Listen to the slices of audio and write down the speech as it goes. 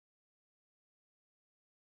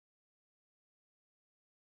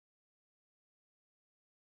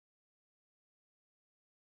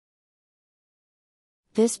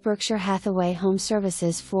This Berkshire Hathaway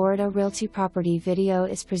HomeServices Florida Realty property video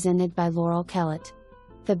is presented by Laurel Kellett.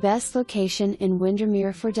 The best location in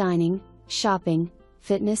Windermere for dining, shopping,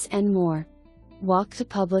 fitness and more. Walk to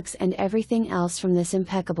Publix and everything else from this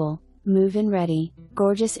impeccable, move-in ready,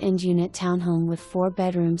 gorgeous end-unit townhome with 4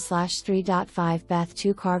 bedroom/3.5 bath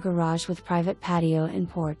 2-car garage with private patio and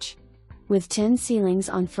porch. With 10 ceilings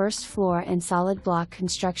on first floor and solid block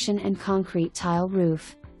construction and concrete tile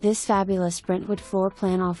roof, this fabulous Brentwood floor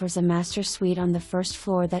plan offers a master suite on the first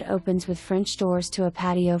floor that opens with French doors to a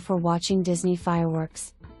patio for watching Disney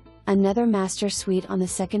fireworks. Another master suite on the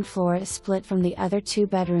second floor is split from the other 2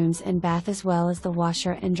 bedrooms and bath as well as the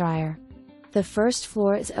washer and dryer. The first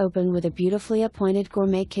floor is open with a beautifully appointed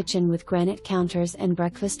gourmet kitchen with granite counters and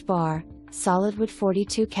breakfast bar, solid wood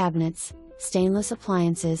 42 cabinets, stainless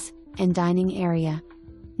appliances, and dining area.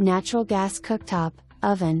 Natural gas cooktop,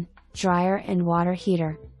 oven, dryer and water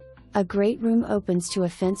heater. A great room opens to a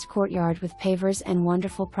fenced courtyard with pavers and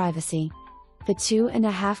wonderful privacy. The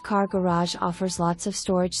 2.5-car garage offers lots of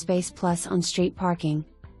storage space plus on-street parking.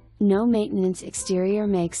 No maintenance exterior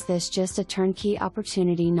makes this just a turnkey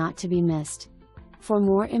opportunity not to be missed. For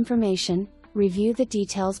more information, review the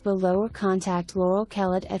details below or contact Laurel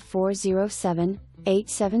Kellett at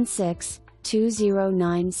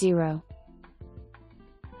 407-876-2090.